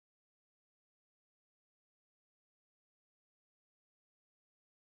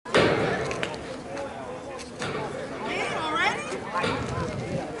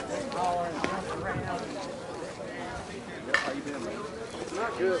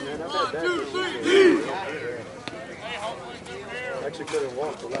man. I've had that. I actually couldn't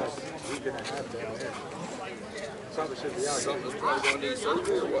walk the last week and a half down here. Something should be out. Something's probably going to need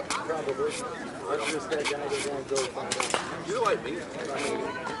surgery or what? Probably. That's just that guy that's going to go find out. You're like me. I mean,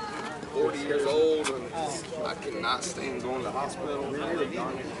 40 years old and I cannot stand going to the hospital.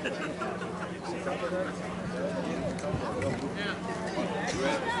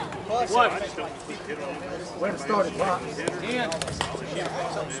 What? Where to start it, Pop?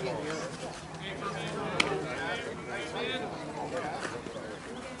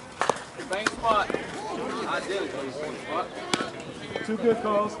 Same spot. Identical spot. Two good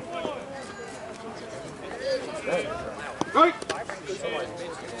calls. Right.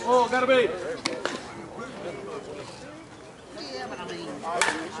 Oh, gotta be.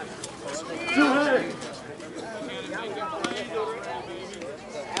 Two hands.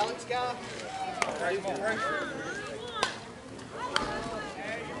 Alex guy?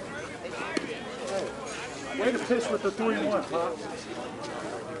 Way to pitch with the 3-1, Pop.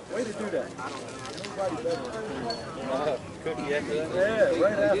 Way to do that. Nobody better. Cookie after that? Yeah,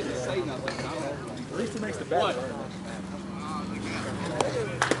 right after. At least it makes the bat burn.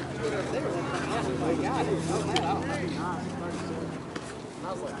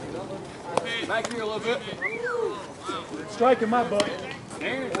 Back here a little bit. Striking my butt.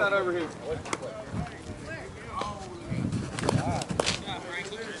 Aaron's not over here.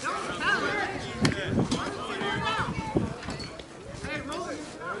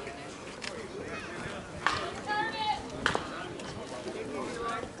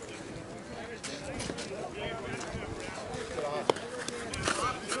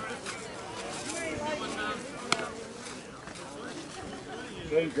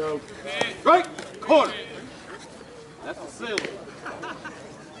 There you go. Right corner. That's the seal.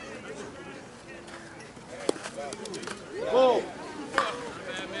 Pull.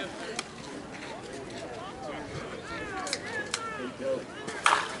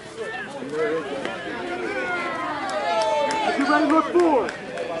 You ready to look forward?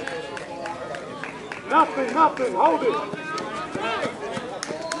 Nothing, nothing. Hold it.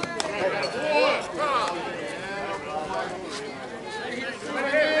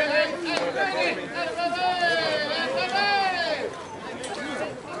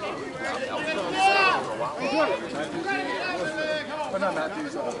 Not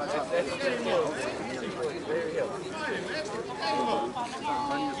Matthews.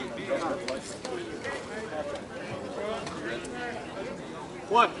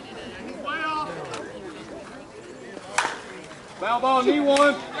 One. Foul ball, knee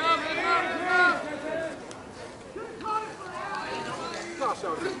one.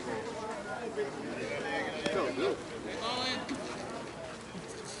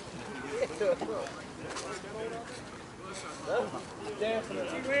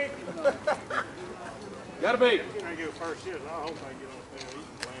 Gotta be. I go first shift. I hope I get on there.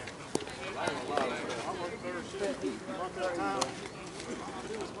 You can plan. I work third shift. Month at a time.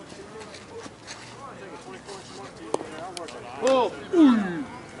 I think a 24-inch month. I work a lot. Pull.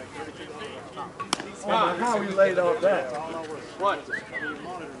 How he laid off that? What?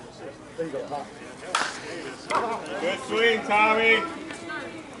 There you go, Pop. Good swing, Tommy.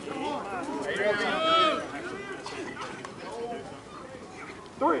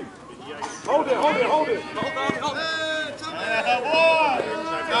 Three. Hold it, hold it, hold it. Hold on.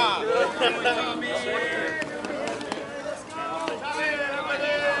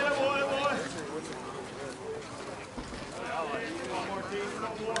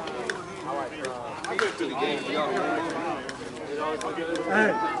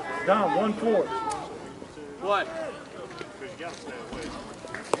 Hey, down 1-4. What?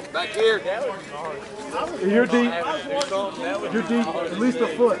 Back here. You're deep. You're deep. At least a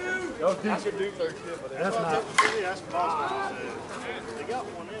foot. That was deep. That's not. They got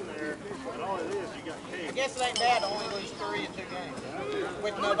one in there, but all it is, you got cake. I guess it ain't bad to only lose 3 in 2 games.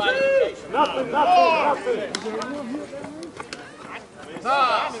 With nobody to chase. Nothing, nothing, nothing. I knew it was down there.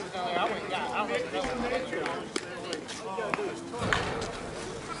 I went and got I went to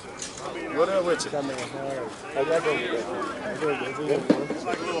What up with you? Come in. How y'all going?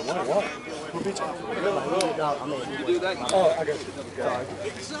 What? Who beat you? You do that? Oh, I got you. Sorry.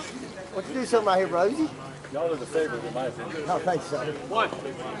 What you do something out here, Rosie? Y'all are the favorite in my opinion. I don't think so. One.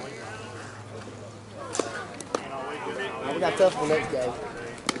 We got tough for the next game.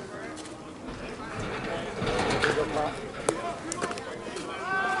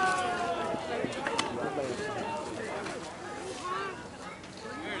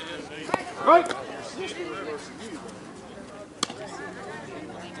 Right.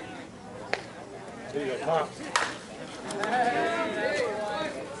 There you go, Pop.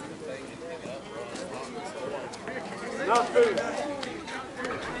 Not food.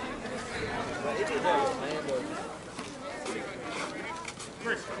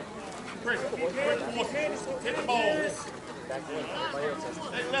 Chris, hit the ball. That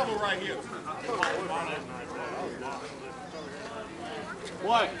level right here.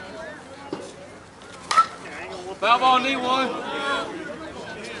 What? Foul ball, need one.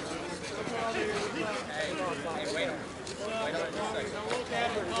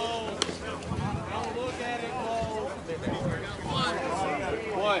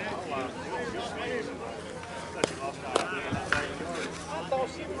 What?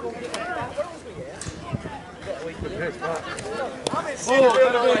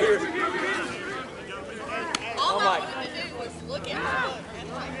 Oh, right here. All I wanted to do was look at her book and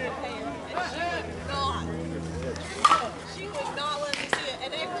like prepare. And she would not let me see it.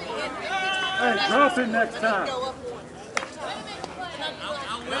 And every Hey, drop it next time. go up one.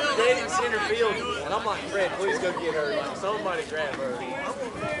 Dead in center field, and I'm like, Fred, please go get her. Like, somebody grab her.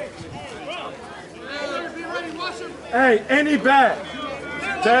 Hey, any back.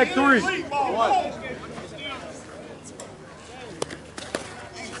 Tag 3. What?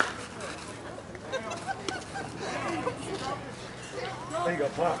 There you go,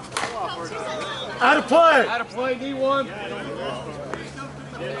 pop. Out of play. Out of play, D1.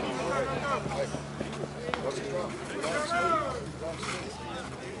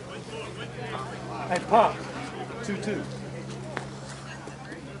 Hey, pop. 2-2.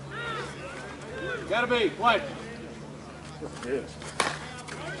 Gotta be. What? Good pitch.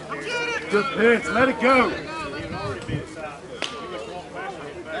 Let it go.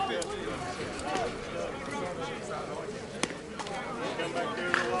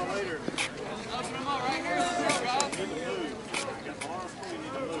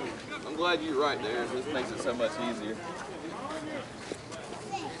 I'm glad you're right there. This makes it so much easier.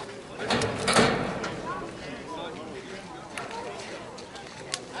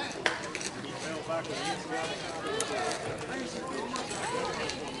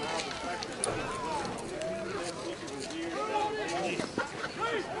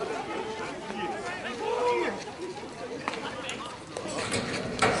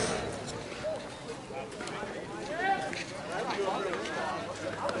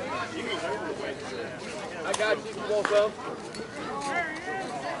 I got you. You want some?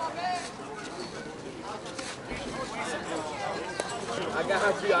 I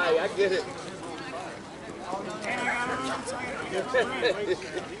got you. I get it.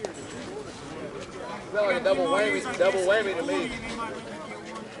 Felt like a double whammy to me.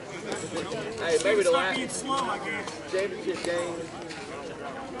 Hey, maybe the last championship game.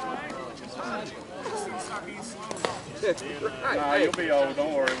 Right. Nah, you'll be old.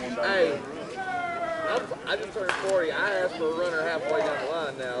 Don't worry one day. Hey, I just turned 40. I asked for a runner halfway down the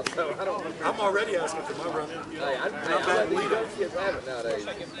line now, so I don't. I'm already asking for my runner. Hey, I let these young kids have it nowadays.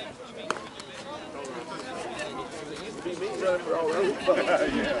 It used to be me running for all road. It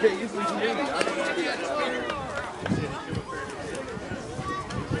used to be me. I don't want to do that.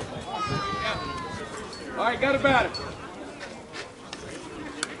 All right, got about it.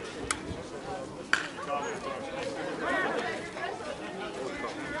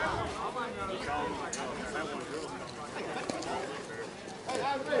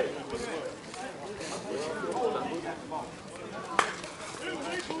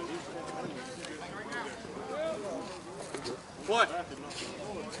 What?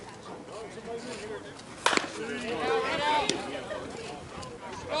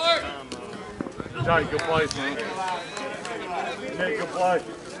 Johnny, good place, man. Nick, good play. Like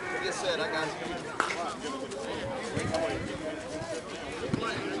I said, I got you.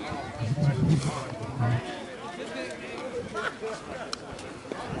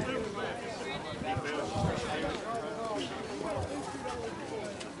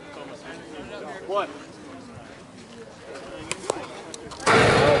 What?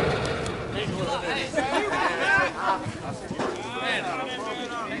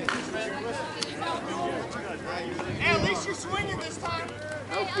 Hey, at least you're swinging this time.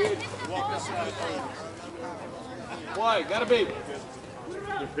 No kidding. Why? Gotta be. Good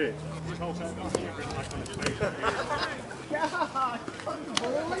pitch.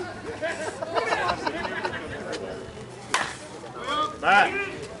 Back.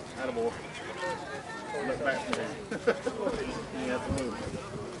 Attaboy. Look back for him. You have to move.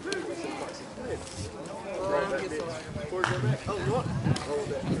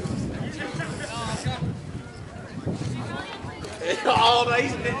 Oh,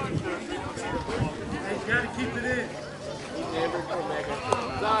 nice. Hey, you gotta keep it in. Never come back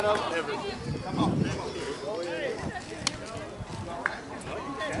up. Not up, never. Come on.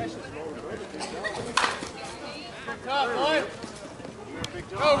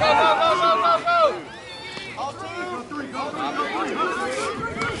 Go, go, go, go, go, go, go!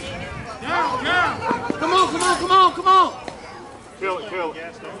 Come on, come on, come on, come on! Kill it, kill it.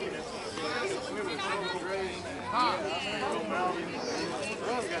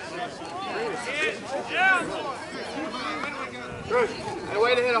 Hey,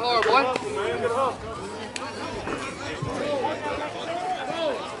 way to hit it hard, boy.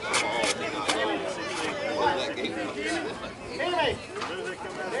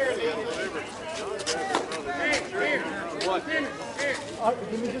 What?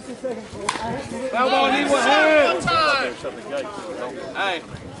 Give me just a second, please. Foul ball, need one hand. Hey.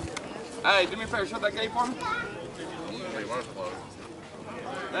 Hey, do me a favor, shut that gate for me.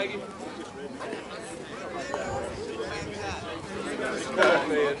 Thank you.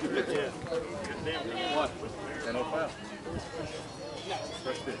 What? And no foul.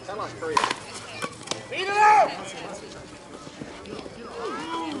 Sound like crazy. Beat it out!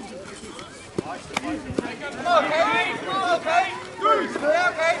 Come on, Kate. Come on, Kate. Stay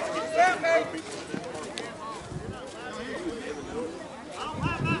out, Kate. Stay out, Kate.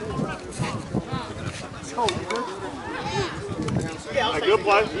 Good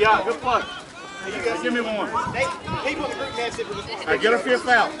play. Yeah, good play. Hey, give me one. People in the group message with this one. I get her fifth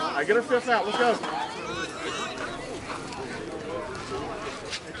out. I get her fifth out. Let's go.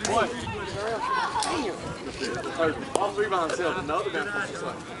 What? All three by himself. The other guy pushed his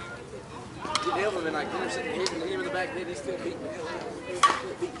leg. You nailed him and like intercepted him in the back of the head. He still beat me.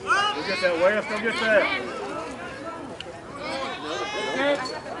 Go get that, Wes. Go get that.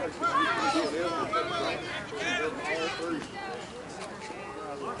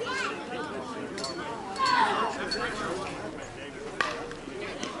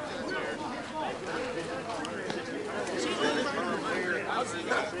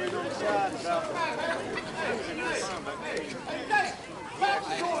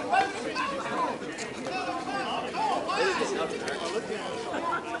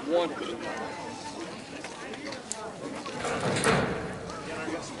 One.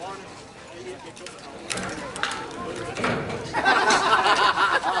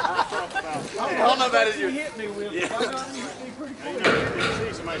 I don't know if that is you. Hit me with it.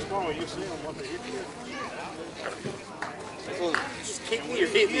 See somebody scoring, you see them what they hit you. Just kick me or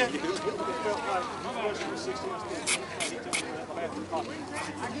hit me.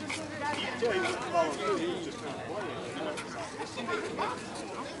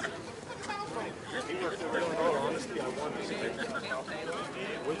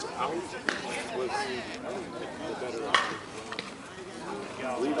 Which out was the better option.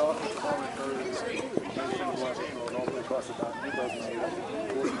 Lead off, calling thirds, and all the way across the top. He doesn't see that.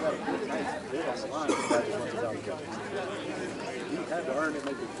 They're on the line, the guy just runs out of the He had to earn it,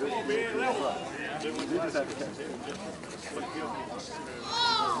 make it good. You just had to catch it.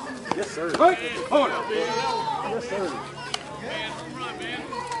 Yes, sir. Hey, hold on. Yes, sir.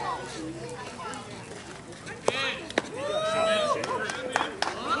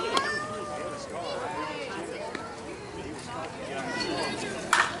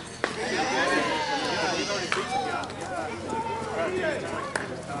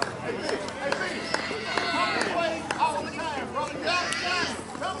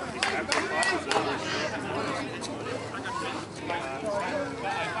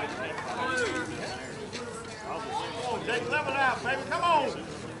 Jake, level out, baby. Come on.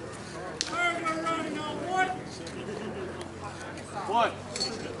 What?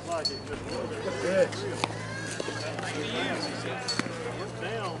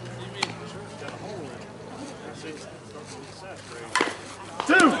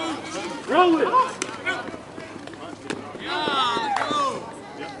 Two. Roll it.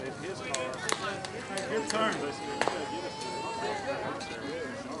 Good turn.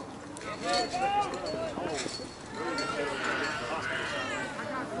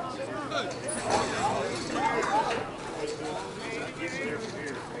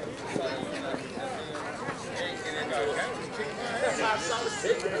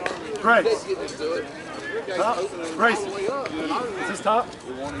 Grace. Top. Grace. Is this top?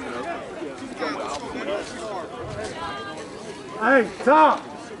 Hey, top.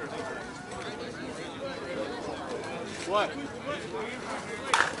 What?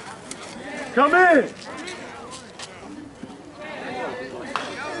 Come in.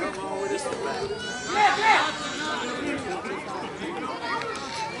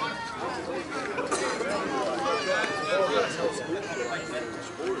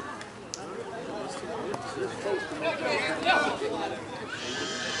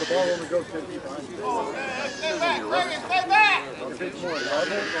 The ball only goes 10 feet behind you. Stay back, Reagan, stay back. I'll take more.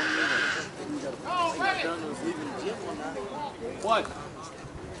 Oh, Reagan. What?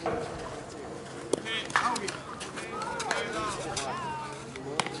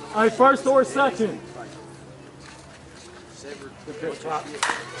 All right, first or second? The pitch top.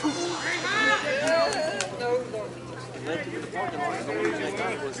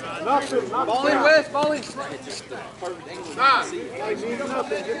 Nothing. Ball in, West, ball in. It's just the perfect angle to see it.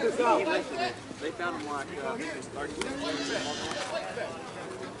 Nothing. Get this out. They found him like 30 minutes.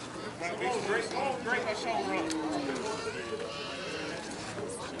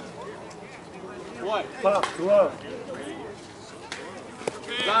 What? Pop, glove.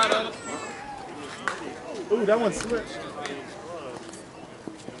 Got him. Ooh, that one switched.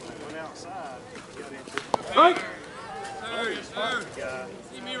 Went outside. Right.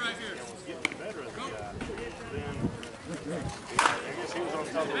 See me right here. Getting better as a guy. Then I guess he was on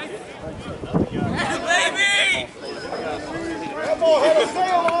top of it. Baby! That ball had a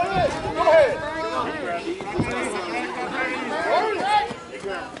sail on it. Go ahead. He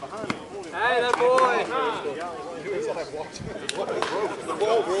grabbed behind him. Hey, that boy. The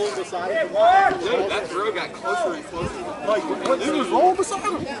ball rolled beside him. Dude, that throw got closer and closer. Like, it was rolling beside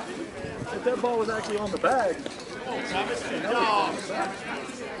him. If that ball was actually on the bag.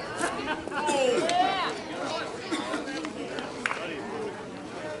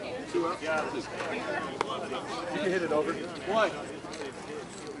 You can hit it over. What?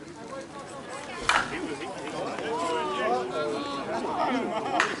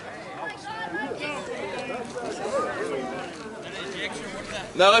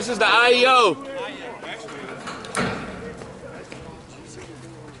 No, this is the IEO.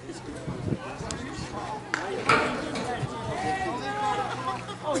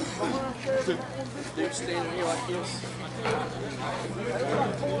 Dude standing here like this.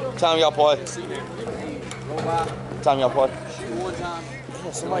 Time y'all play. Roll by. Time y'all play. Shoot one time.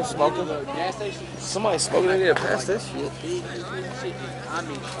 Somebody smoking. Gas station. Somebody's smoking. They need to pass this shit. Big shit. I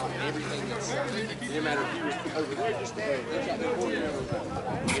mean, on everything that's. It didn't matter if you were over there, just they got the corner.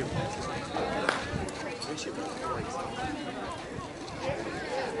 Everything. That shit was crazy.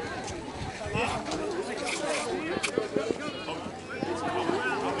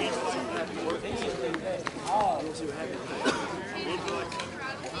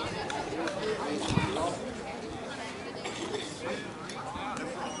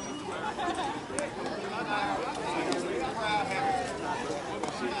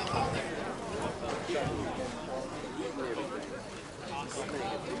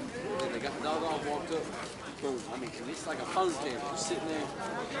 Then they got the dog off, walked up. Boom. I mean, it's like a phone camera just sitting there.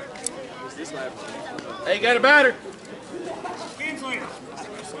 What's this lab? Hey, got a batter.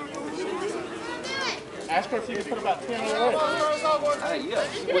 Ask her if you can put about 10 away. Hey,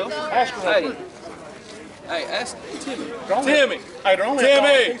 yeah. Well, Ask her. hey. Hey, ask Timmy. Timmy. Hey, they're only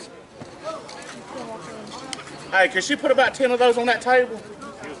Timmy. Hey, can she put about 10 of those on that table?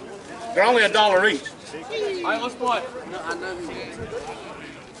 They're only $1 each. All right, let's play. No, I know who he is.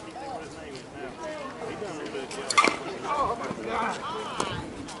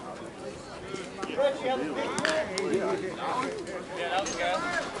 Yeah, that was good.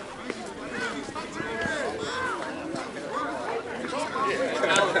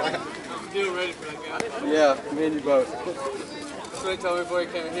 Still ready for that guy. Yeah, me and you both. Somebody told me before he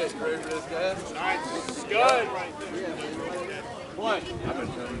came in here, you ready for this guy? Alright, this is good. What? I've been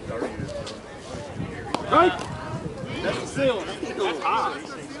telling you 30 years. Right? That's the ceiling. That's high.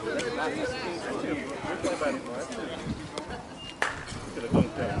 Could have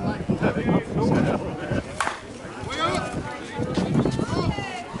dunked that.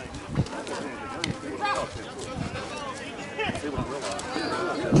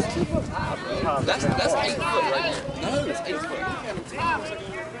 That's 8 foot right there. No, it's 8 foot.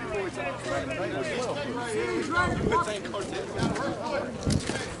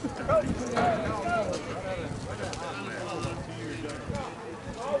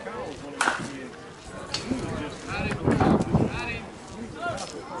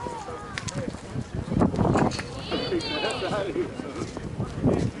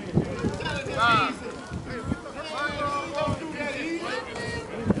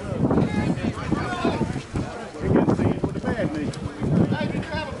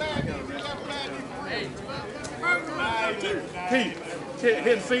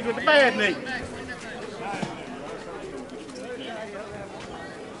 Hitting seat with the bad knee.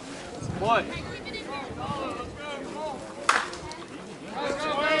 What?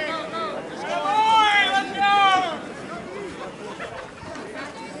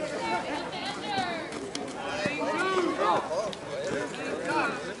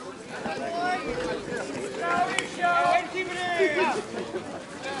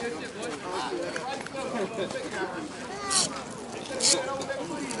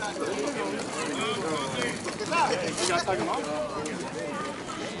 You got to take them off?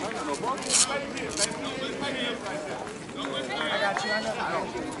 I got you. I know.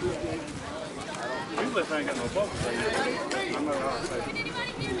 Usually if I ain't got no buckets, I'm not all right.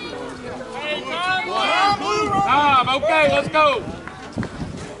 Tom, okay, let's go.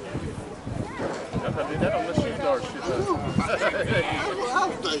 That on the shoe dart shit.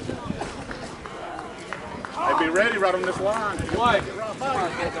 Hey, be ready right on this line. What?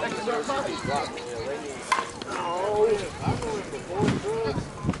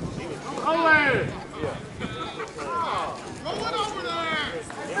 Oh, there!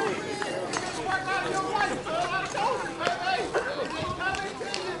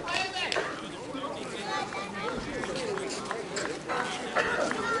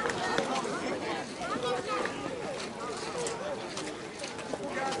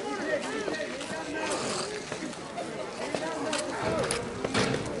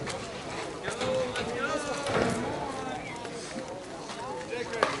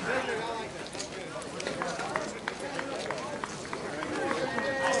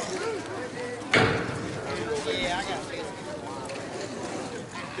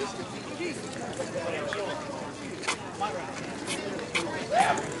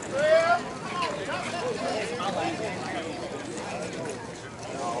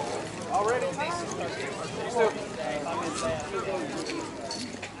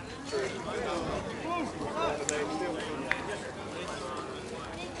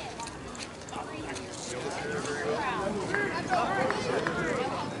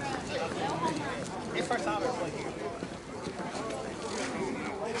 It's first time I played here.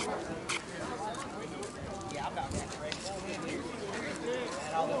 Yeah, I've got that correct.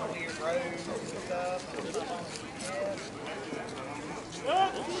 And all the weird roads and stuff. And stuff on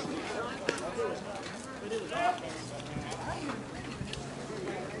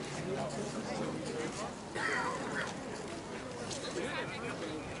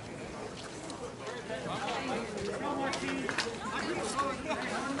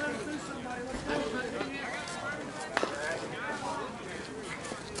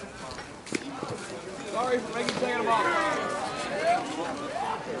Sorry for making taking them off.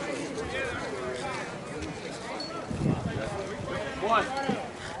 One.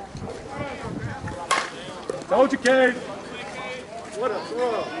 Told you, Cade. What a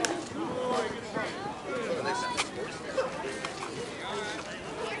throw.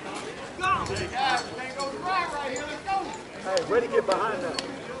 Hey, way to get behind that.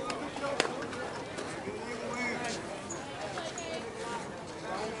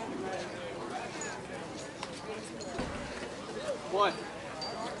 One.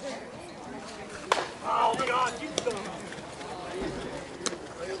 Oh, God, you done.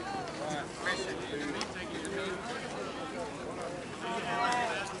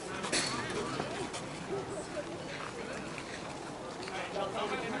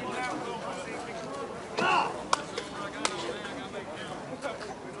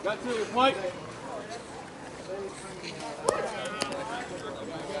 Got two, Mike.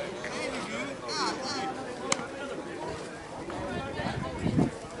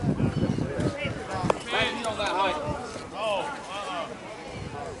 On that height.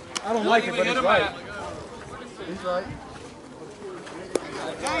 I don't like it, but he's right. He's right.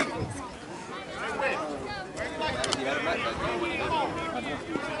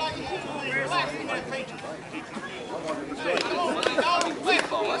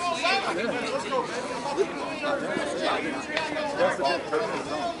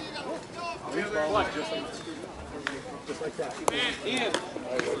 Just like that. Ian.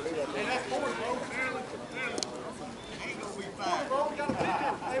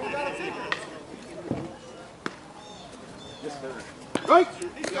 Right.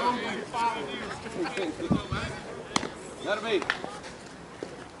 Let it be.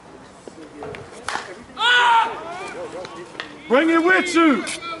 Bring it with you.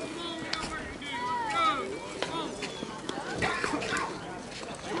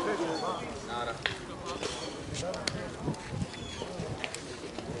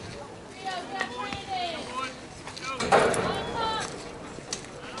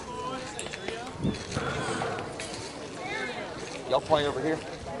 Y'all playing over here?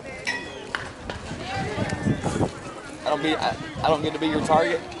 I don't get to be your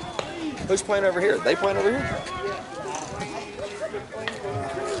target. Who's playing over here? They playing over here?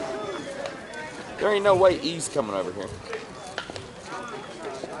 There ain't no way E's coming over here.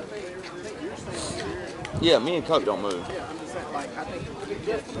 Yeah, me and Coke don't move.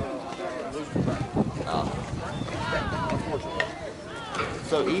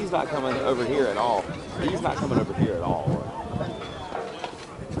 So E's not coming over here at all. E's not coming over here at all.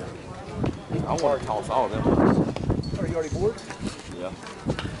 I want to toss all of them. Are you already bored? Yeah.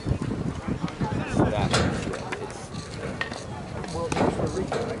 Well, that's for a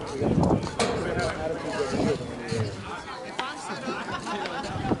reason, right? We got attitude that we live in the area.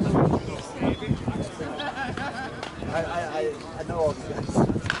 I know all these guys.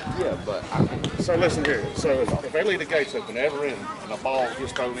 Yeah, but So listen here. So if they leave the gates open ever in and a ball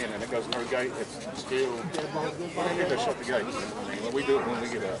gets thrown in and it goes in their gate, it's still. Why don't you just shut the gate? I mean, we do it when we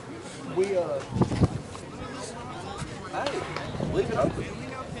get up. hey, leave it open.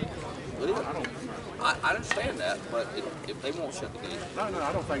 Leave it. I understand that, but if they won't shut the gate. No,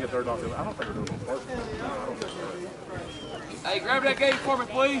 I don't think if they're not doing. I don't think they're doing it on purpose. No, I don't think so. Hey, grab that gate for me,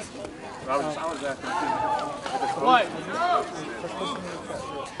 please. I was asking. What?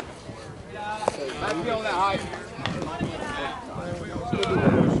 Let's be on that height.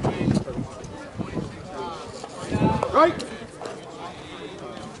 Right.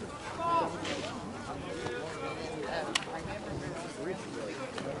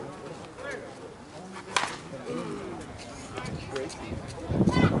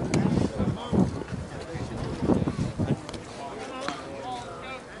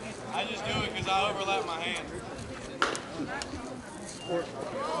 I just do it because I overlap my hand.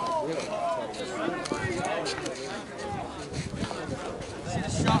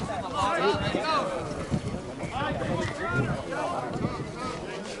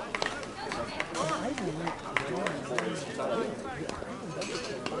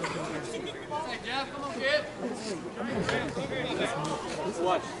 Hey, Jeff, come on, kid.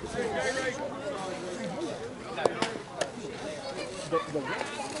 What?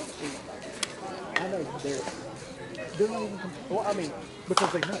 I know they're not even, well, I mean,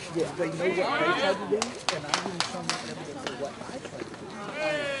 because they know, yeah, they know what they tried to do, and I give some evidence of what I tried to do.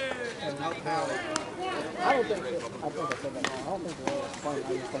 And not how, I don't think, I think I said that wrong. I don't think they're all fun. I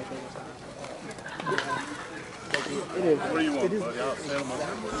just think they was, it is. What do you want, buddy? I'll send them over.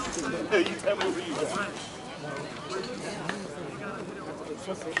 Hey, you tell me what you want.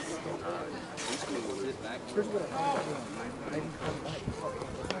 Here's what I think. Maybe come back.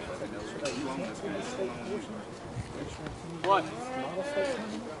 What? And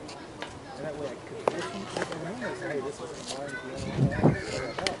that way I could listen to the rumors. Hey, this is fine. If you want to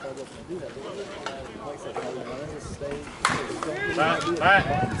I wasn't do that. Like I said, I learned to stay. Back.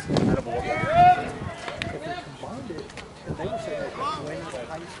 If we combined it, and they were saying that when it's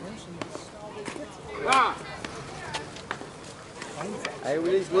high tension, Hey, we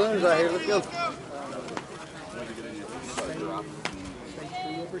need balloons out here. Let's go.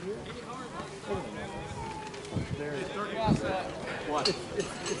 over here. What?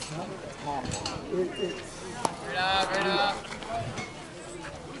 It's not small. It's. Right up.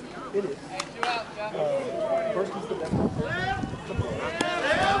 It is. First is the best.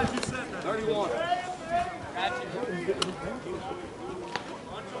 31.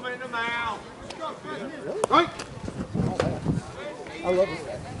 Punch him in the mouth. Right. I love this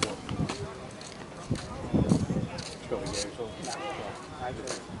guy.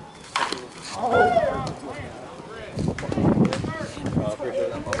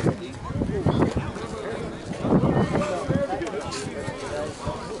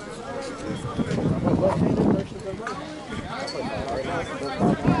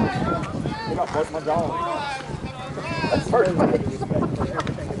 My jaw. That's first.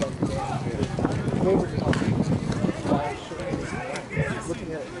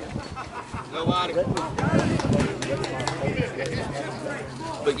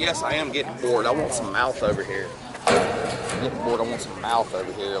 But yes, I am getting bored. I want some mouth over here. I'm getting bored. I want some mouth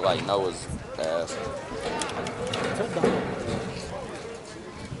over here like Noah's ass.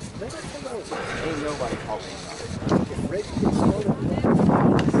 Ain't nobody talking about it.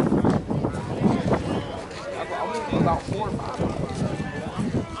 I'm about 4 or 5 hours.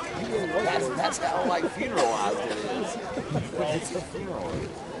 That's how like funeralized it is. It's a funeral.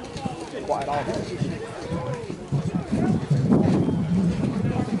 Quiet all day.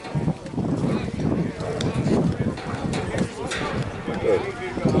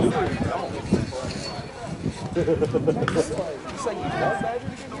 You say you love Badger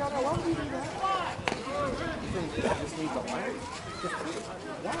to get out? Why would you do that? You think that just needs a line?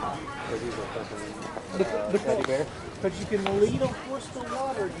 Why? Because he's a fucking teddy bear. Because you can lead a horse to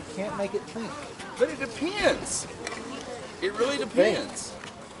water, you can't make it think. But it depends. It really depends.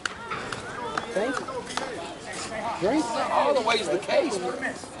 Think? Drink? Not always the case.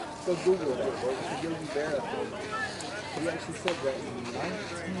 Go Google that. Yogi Berra. He actually said that in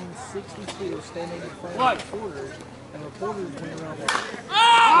 1962, standing in front of reporters, and reporters went around like,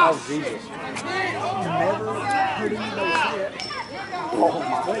 Oh, Jesus. never heard anybody say it. Oh,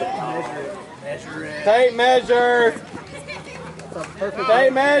 my God. Measure it. Measure it. Tape measure.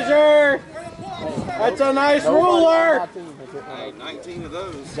 Tape measure. That's a nice ruler. Hey, 19 of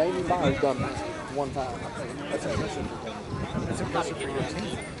those. Jamie Myers done that one time. That's a pressure for your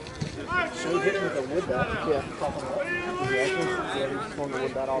team. Showed hitting with a wood bat. Yeah. Yeah, he swung the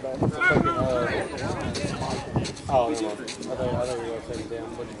wood bat all day. Oh, no. I thought you were going to say the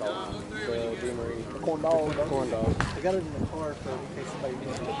damn butch dog. The Deamery. Corn dog. Corn dog. I got it in the car for in case somebody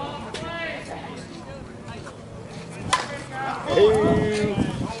needs it.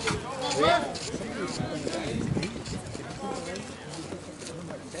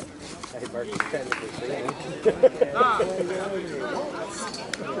 Hey, Bert's technically singing.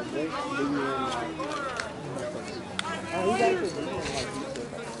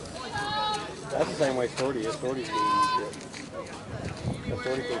 That's the same way Shorty is. Shorty's doing shit. That's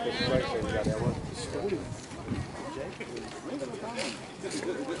Shorty can fix the brakes and you got that one.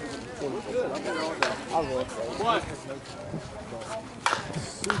 I will say. What?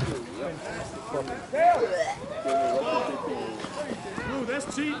 Ooh, that's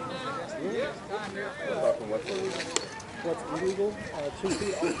cheap. What's illegal? 2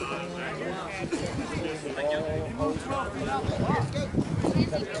 feet off the ground.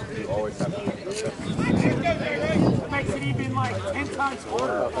 You always have to. It makes it even like 10 times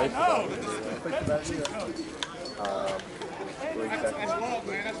harder. I know. 3 seconds. That's love,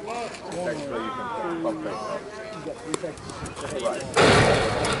 man. That's love. Technically, you can pump things up. You got 3 seconds. Right.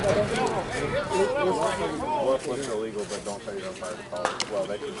 Well, it's illegal, but don't say you don't try to call it. Well,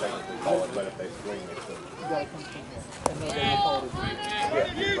 they can technically call it, but if they swing, it's You gotta come from here. And then they'll call it.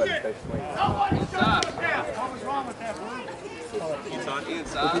 yeah, but if they swing, What was wrong with that, bro? Inside.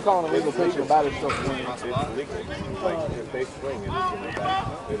 If you're calling a legal pitch, your batter's still swinging. it's legal. Like, if they swing, it is in the back.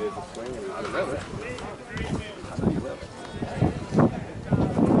 It is a swing, and it's in the back.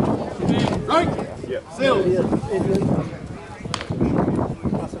 Right? Yeah. Still. It is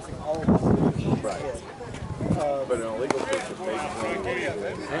processing all of this. Right. But an illegal pitch is basically.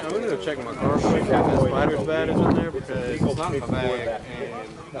 I'm going to go check my car quick if that spider's bat is in there because it's not in the bag.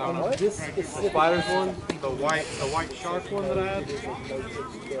 And This is the spider's one, the white shark one that I had.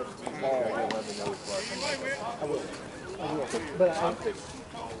 But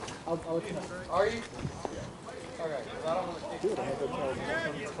I'll let you know. Are you? Okay, I don't want to Dude, I have to tell him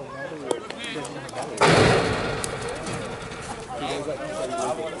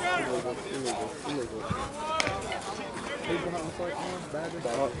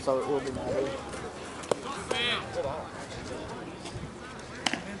So it will be my day.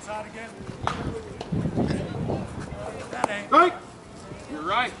 Inside again. Right. You're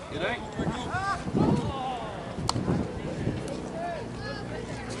right. It ain't.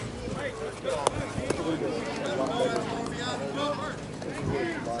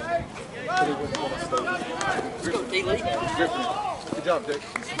 Good job, Dick.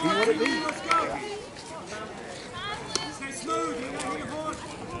 be what it be. Stay smooth. You gotta hit your horn.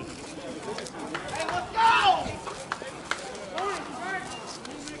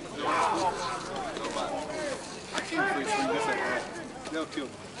 They'll kill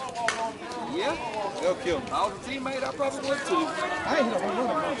me. Yeah, they'll kill me. I was a teammate, I probably would too. I ain't hit a home run in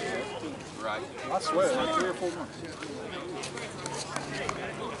months. Right. I swear, like 3 or 4 months.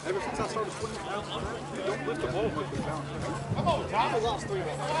 Ever since I started swinging, you don't lift the ball with the bounce.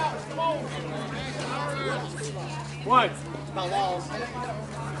 What? My walls,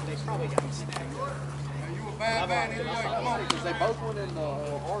 they probably got stacked. You a bad man anyway. Come on. Because they both went in the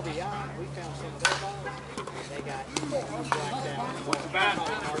RBI. We found some of their balls. They got blacked out. What's the bat?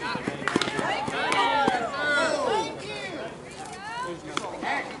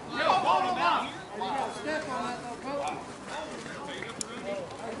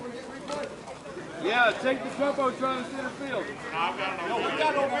 Yeah, take the jumbo trying to center field. We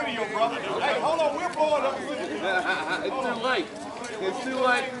got no video, brother. Hey, hold on. We're blowing up. It's too late. It's too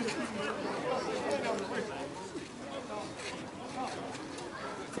late.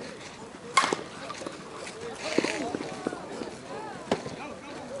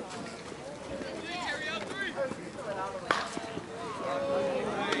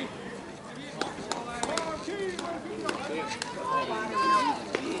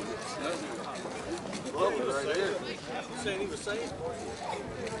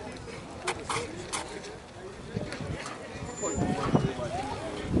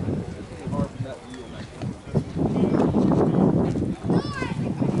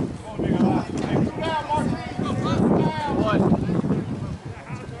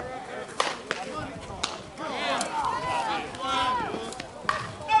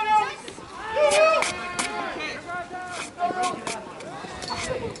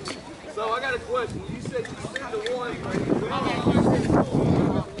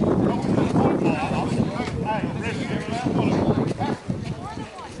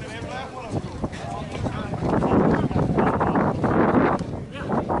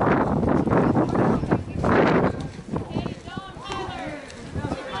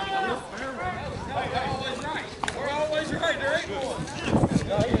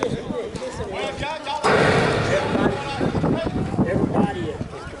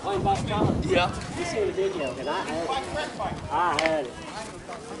 Yeah. You see the video, and I had it.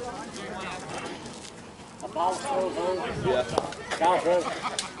 A ball throws on. Yeah. Guy throws.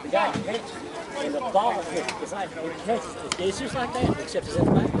 The guy catches, and the ball it's like it catches. It's just like that, except it's in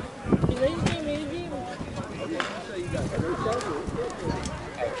the back. He's like, give me.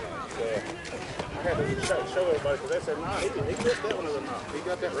 I had to show everybody because they said, no, he missed that one of the knock. He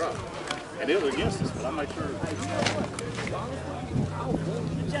got that right. And it was against us, but I made sure.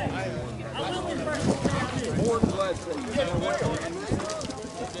 More than glad to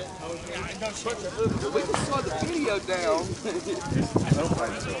we can slow the video down.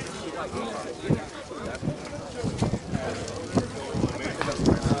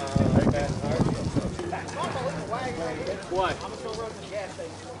 What?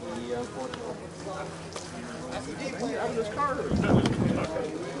 Out of this car.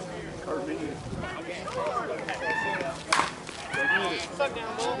 Suck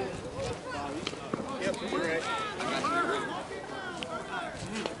down, ball. Yep, you're right.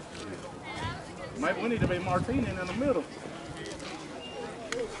 Maybe we need to be Martini in the middle.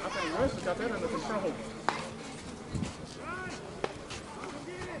 I think Russ has got that under control.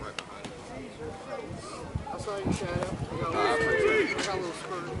 I saw you shout out. I got a little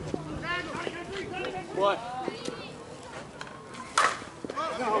skirt. What?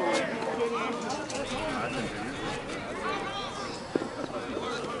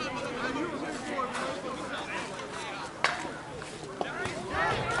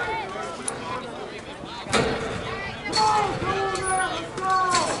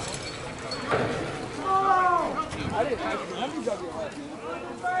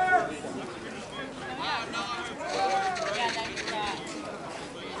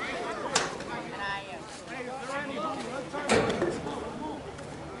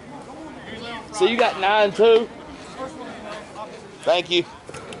 So you got 9-2? Thank you.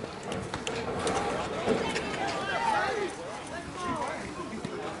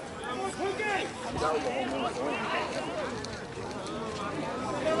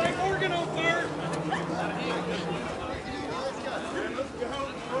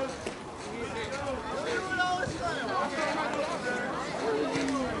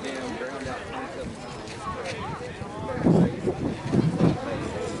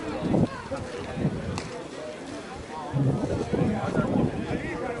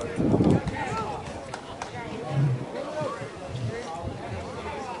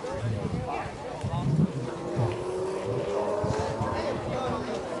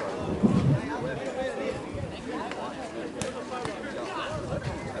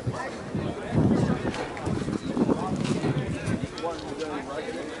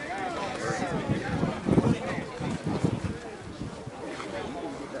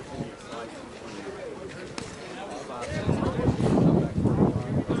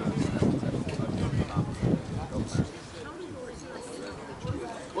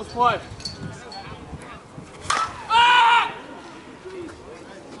 Let's play. Ah!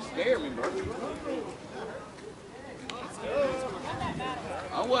 Scared me, bro.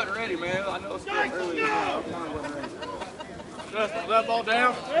 I wasn't ready, man. I know it's still early. I wasn't ready. Just that ball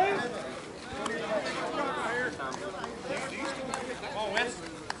down. Come on, Wes.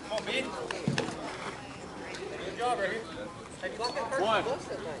 Come on, Ben. Good job right here. One.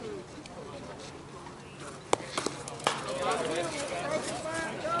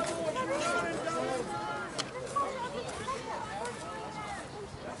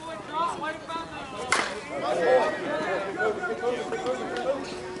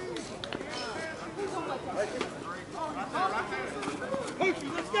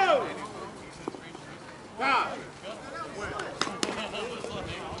 Let's go. God.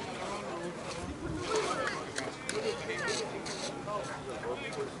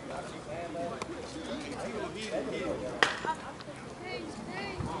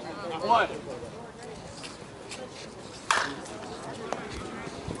 One.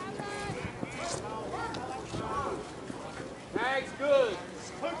 Tag's good.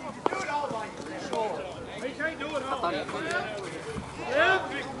 Do it all like this. Sure. He can't do it all. Yeah.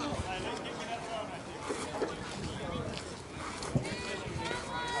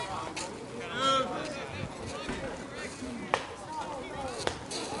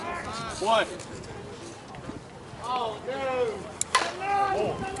 One. Oh, no.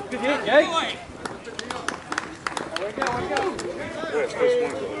 Good hit, Jake.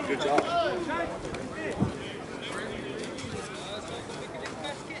 Good job.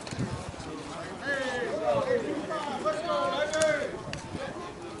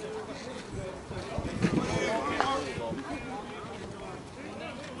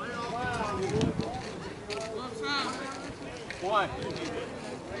 One.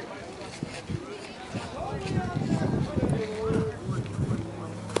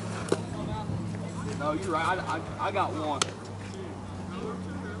 you're right. I got one.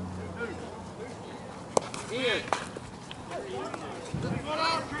 In.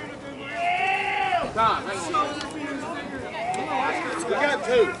 Time. Hang on. We got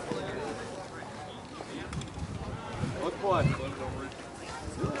two. Let's play.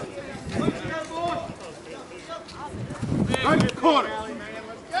 Right in the corner.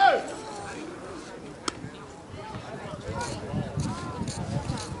 Go.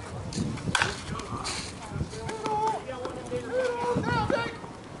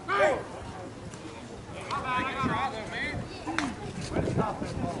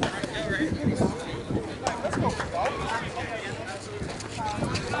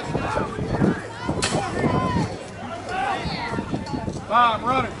 I'm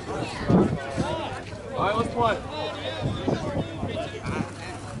running. All right, let's play.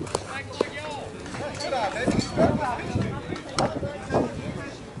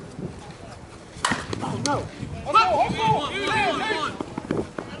 No.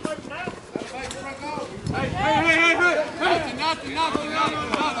 Nothing.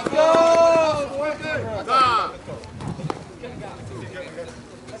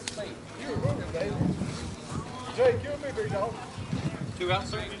 Jay, kill me, big dog. 2 outs,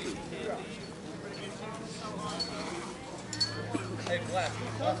 sir. Hey, Black.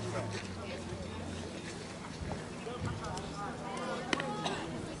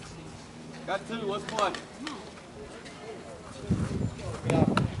 Got 2, let's play.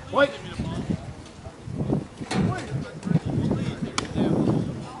 Wait.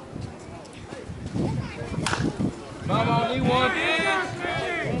 Come on, E1.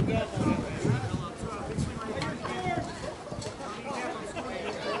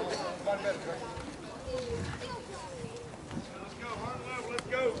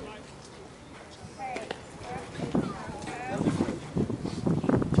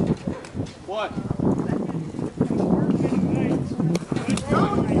 What?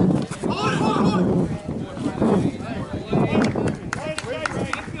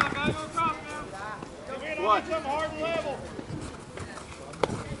 What?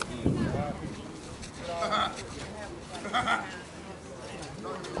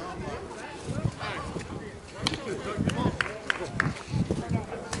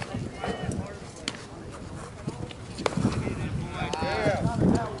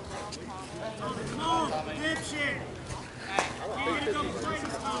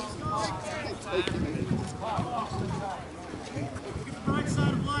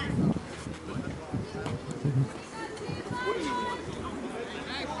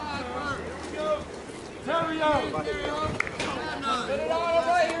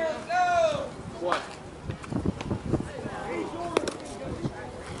 What?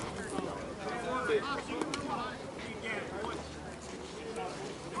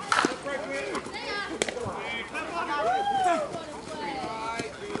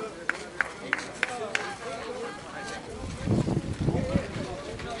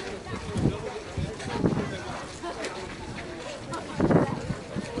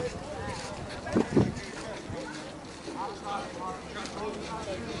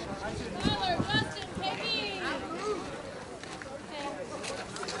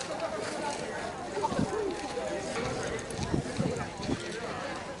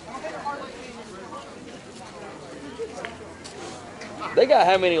 They got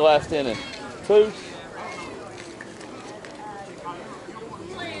how many left in it? 2?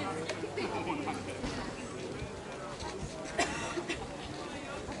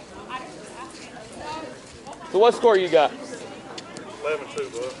 So what score you got?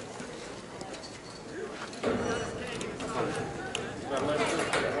 11-2, bud.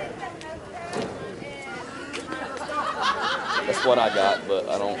 That's what I got, but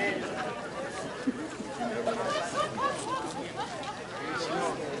I don't.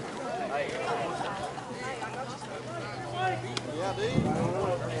 Yeah, dude. Yeah.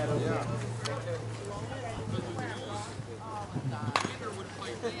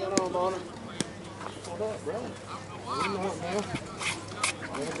 What's on, Bonner? What up, bro? What do you want, man?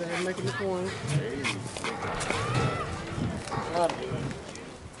 Go ahead and making the point.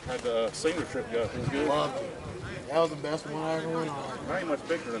 Had the senior trip go. It was good. Loved it. That was the best one I ever went on. There ain't much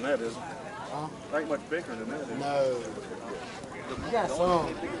bigger than that, is it? Huh? There ain't much bigger than that, is it? No. You got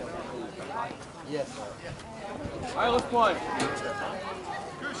some. Yes, sir. All right, let's play.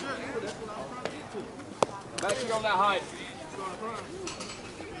 Back here on that height.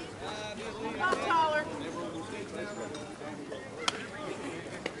 I'm taller.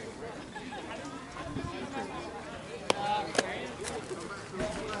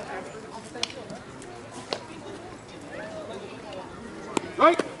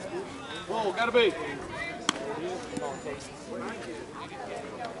 Right. Whoa, gotta be.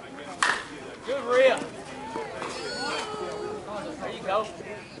 Good rip. There you go.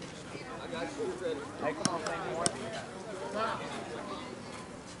 Hey, come on, St. Moore.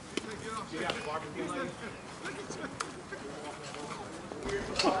 You got the barbecue lady?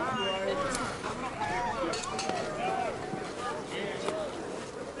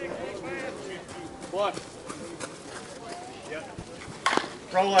 What?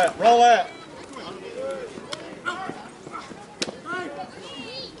 Roll out, roll out.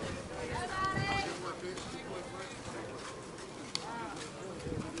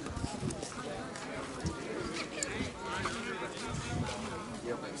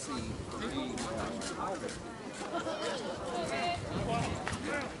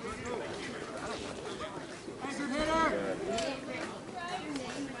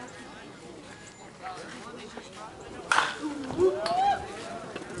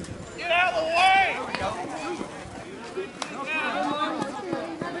 Get out of the way!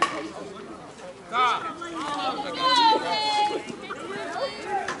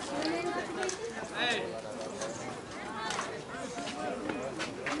 Hey.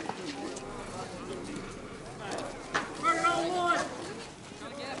 Working on one.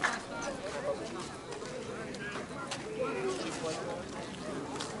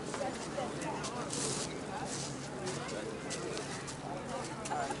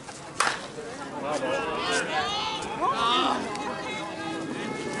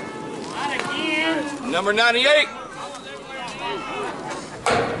 Number 98.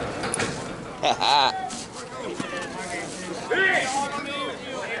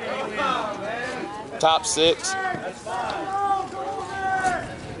 Top 6.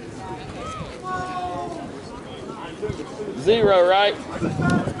 Zero, right?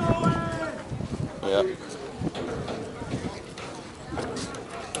 Yep.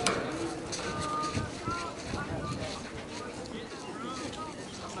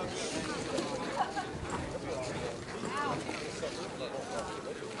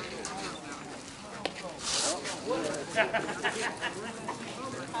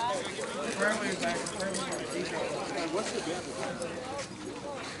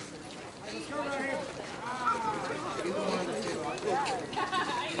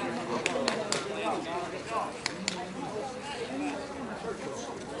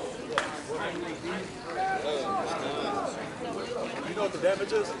 You know what the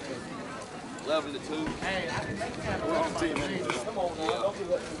damage is? 11 to 2. Hey, I can make that. Come on now.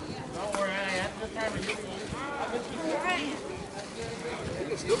 Don't worry, I have to time to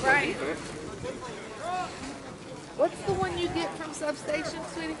Right. What's the one you get from Substation,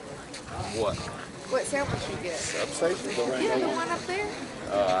 sweetie? What? What sandwich you get? Substation? Yeah, the one up there?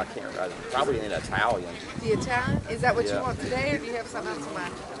 I can't. I probably need Italian. The Italian? Is that what you Yeah. want today, or do you have something else in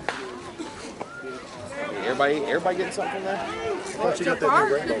mind? Everybody getting something there? Well, you your got that new bar,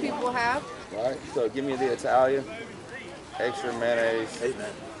 rainbow good people have. Right. So give me the Italian, extra mayonnaise, Hey,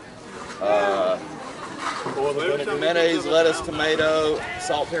 man. mayonnaise, lettuce, tomato,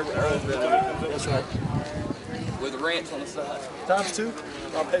 salt, pepper, herb. That's right. With ranch on the side. Times 2.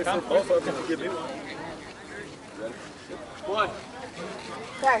 I'll pay for both of them if you give me one. One.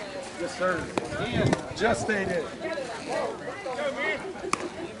 Okay. Yes, sir. Just stayed in.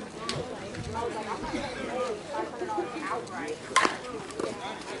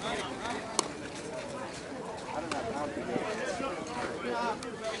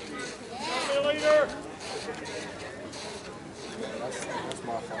 Leader. That's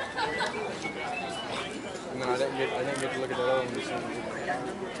my fault. No, I didn't get to look at that other one.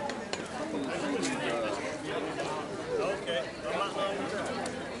 Okay.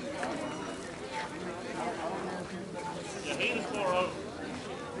 Yeah, he is 4-0.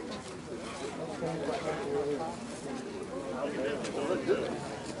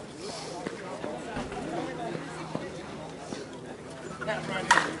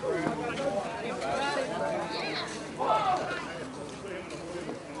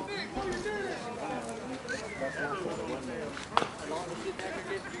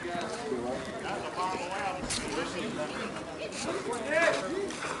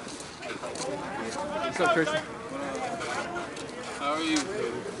 What's up, Christian? How are you?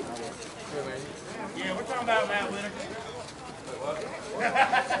 Yeah, we're talking about that winner.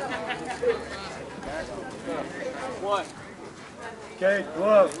 One. Okay,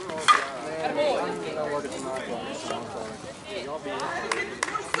 glove.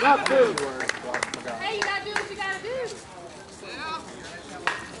 Not two. Hey, you gotta do what you gotta do.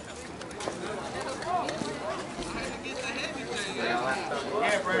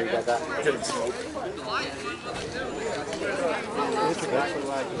 Yeah, Brandon. Getting smoked. It's exactly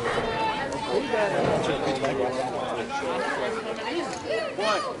like It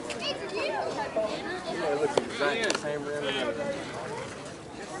looks exactly the same rim and everything.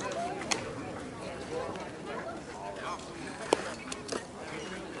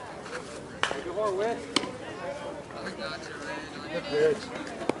 Good one, Witt. Good.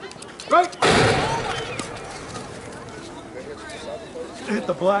 Right. Hit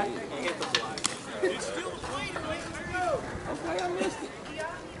the black. Okay, I missed it.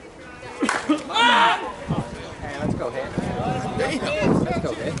 Hey, let's go hit. Let's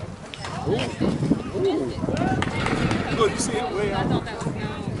go hit. Look, you see it way out. I thought that was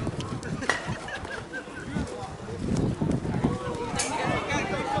gone.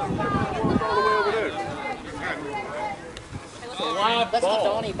 All the way over there. Let's get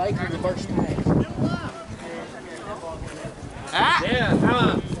Donnie Baker the first time.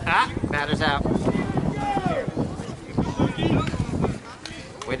 Batter's out.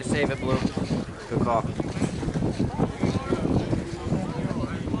 Way to save it, Blue. Good call.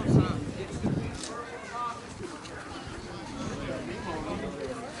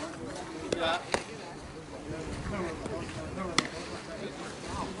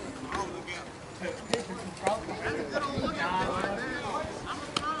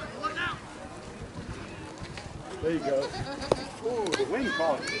 There you go. Ooh, the wind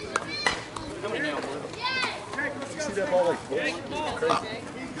caught it. You see that ball like crazy? He's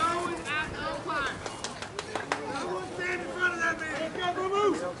going at the umpire. Stand in front of that man.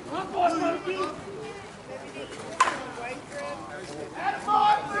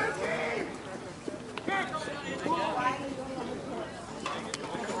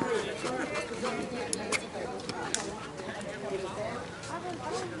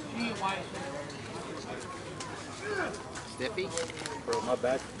 Stiffy. Bro, my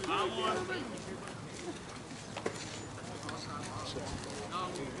back.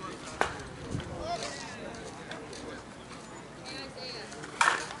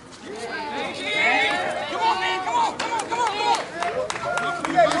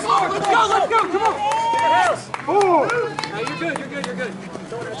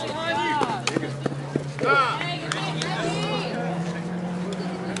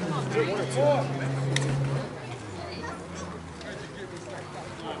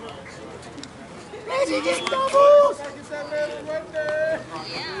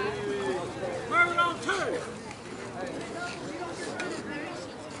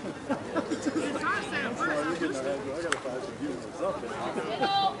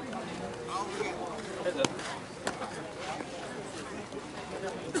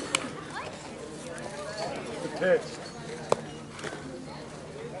 Pitch.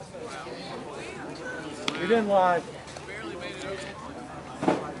 We didn't lie.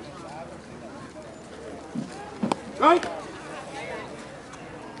 Right.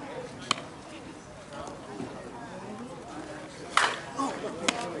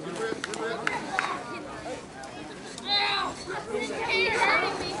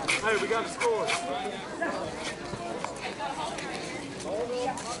 Hey, we got to score.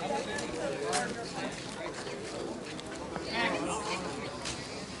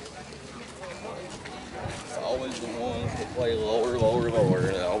 It's always the ones that play lower,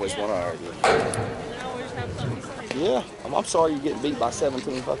 and they always want to argue. Yeah, I'm sorry you're getting beat by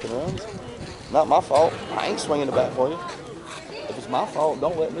 17 fucking runs. Not my fault. I ain't swinging the bat for you. If it's my fault,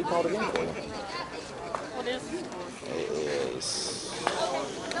 don't let me call the game for you. What is it? It is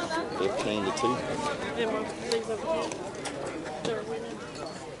 15-2. These over here. They're winning.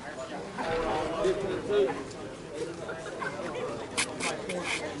 15-2.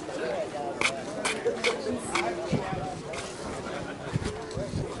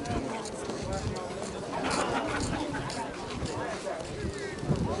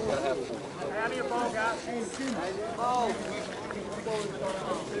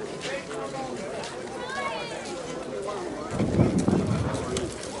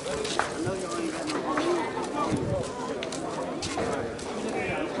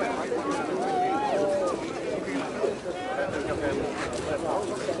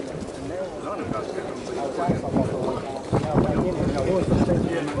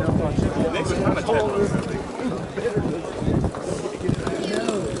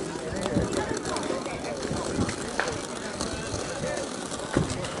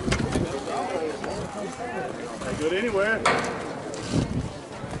 Good anywhere.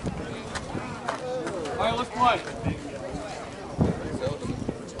 All right, let's play.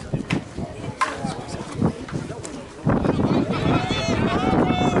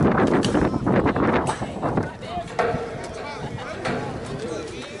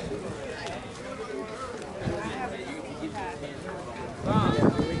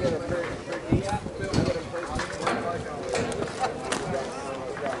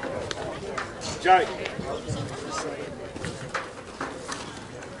 Jake.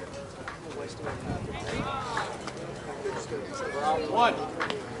 One.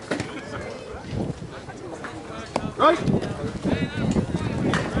 Right.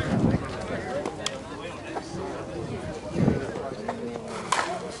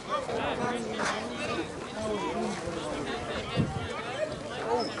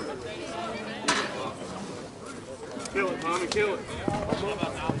 Kill it, mommy, kill it.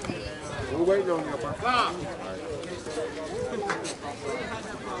 We're waiting on you, bro. Five.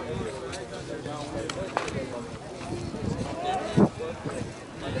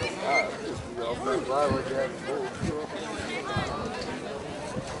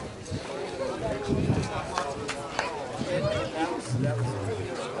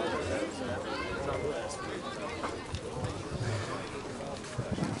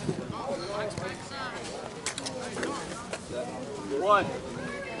 One.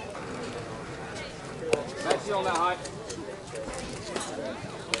 Match you on that height.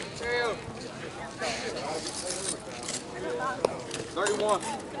 Two. 31.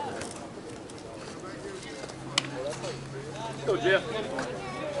 Go, Jeff.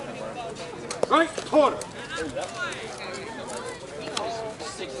 Right, quarter.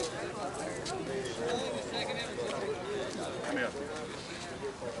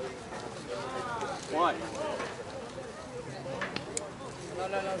 One.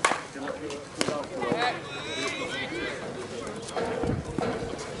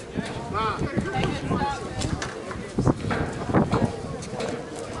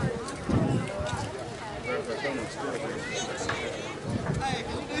 Hey,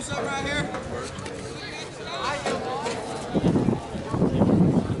 can you do something right here?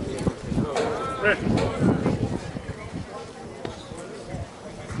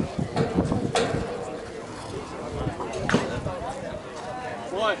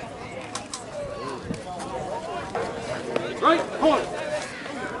 One. Right, point.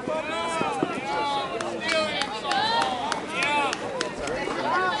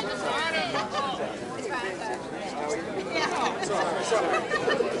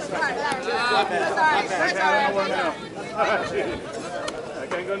 I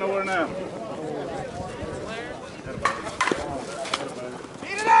can't go nowhere now.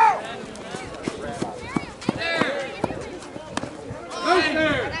 Beat it out! Right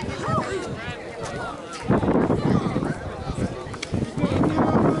there!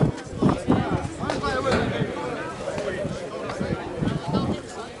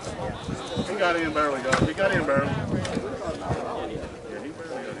 He got in barely, guys. He got in barely.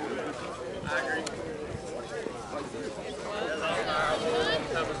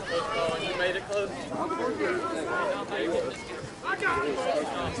 You made it close. I got it.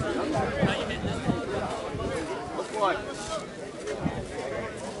 Which one?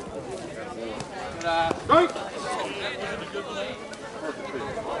 Right.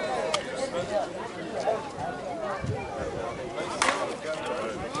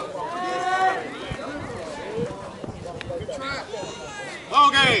 Ball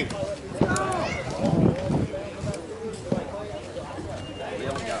game.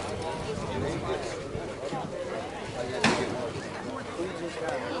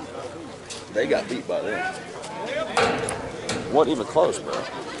 They got beat by them. Wasn't even close, bro.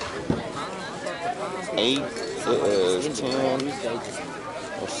 8, it was 10.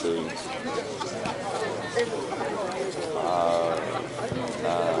 Let's see.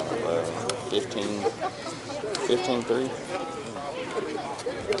 9, 11, 15. 15-3.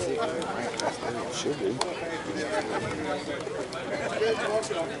 Should be.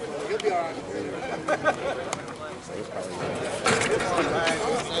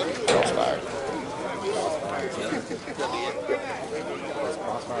 Crossfire.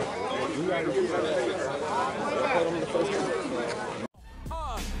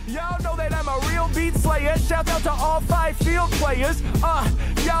 Y'all know that I'm a real beat slayer. Shout out to all 5 field players.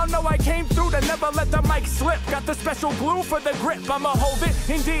 Y'all know I came through to never let the mic slip. Got the special glue for the grip. I'ma hold it,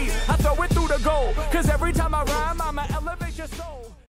 indeed. I throw it through the goal. Cause every time I rhyme, I'ma elevate your soul.